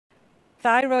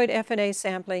Thyroid FNA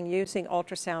sampling using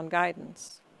ultrasound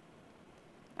guidance.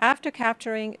 After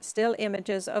capturing still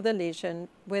images of the lesion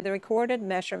with recorded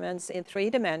measurements in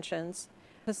 3 dimensions,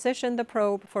 position the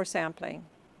probe for sampling.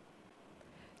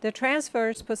 The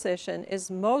transverse position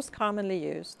is most commonly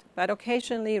used, but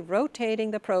occasionally rotating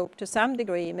the probe to some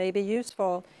degree may be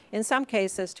useful in some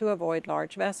cases to avoid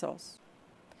large vessels.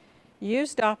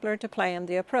 Use Doppler to plan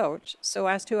the approach so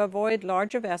as to avoid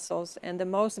larger vessels and the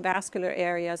most vascular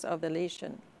areas of the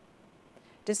lesion.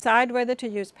 Decide whether to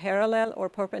use parallel or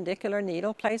perpendicular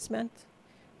needle placement.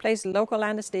 Place local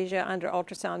anesthesia under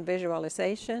ultrasound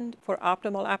visualization for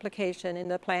optimal application in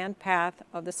the planned path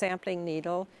of the sampling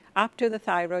needle up to the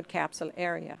thyroid capsule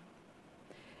area.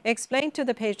 Explain to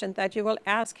the patient that you will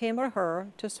ask him or her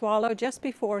to swallow just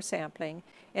before sampling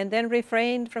and then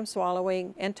refrain from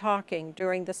swallowing and talking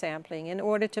during the sampling in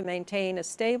order to maintain a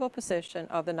stable position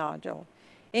of the nodule,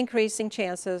 increasing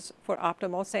chances for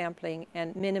optimal sampling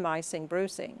and minimizing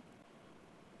bruising.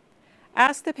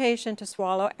 Ask the patient to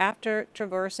swallow after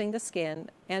traversing the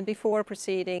skin and before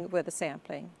proceeding with the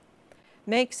sampling.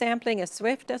 Make sampling as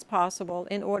swift as possible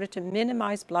in order to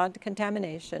minimize blood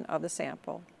contamination of the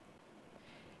sample.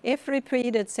 If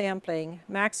repeated sampling,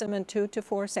 maximum 2 to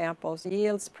 4 samples,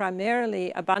 yields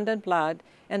primarily abundant blood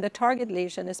and the target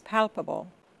lesion is palpable,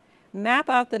 map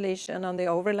out the lesion on the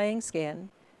overlaying skin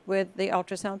with the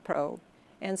ultrasound probe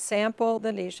and sample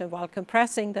the lesion while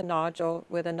compressing the nodule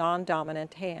with a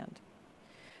non-dominant hand.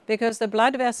 Because the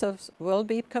blood vessels will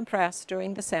be compressed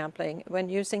during the sampling when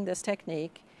using this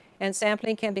technique, and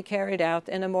sampling can be carried out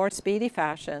in a more speedy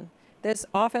fashion, this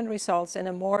often results in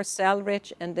a more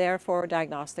cell-rich and therefore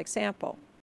diagnostic sample.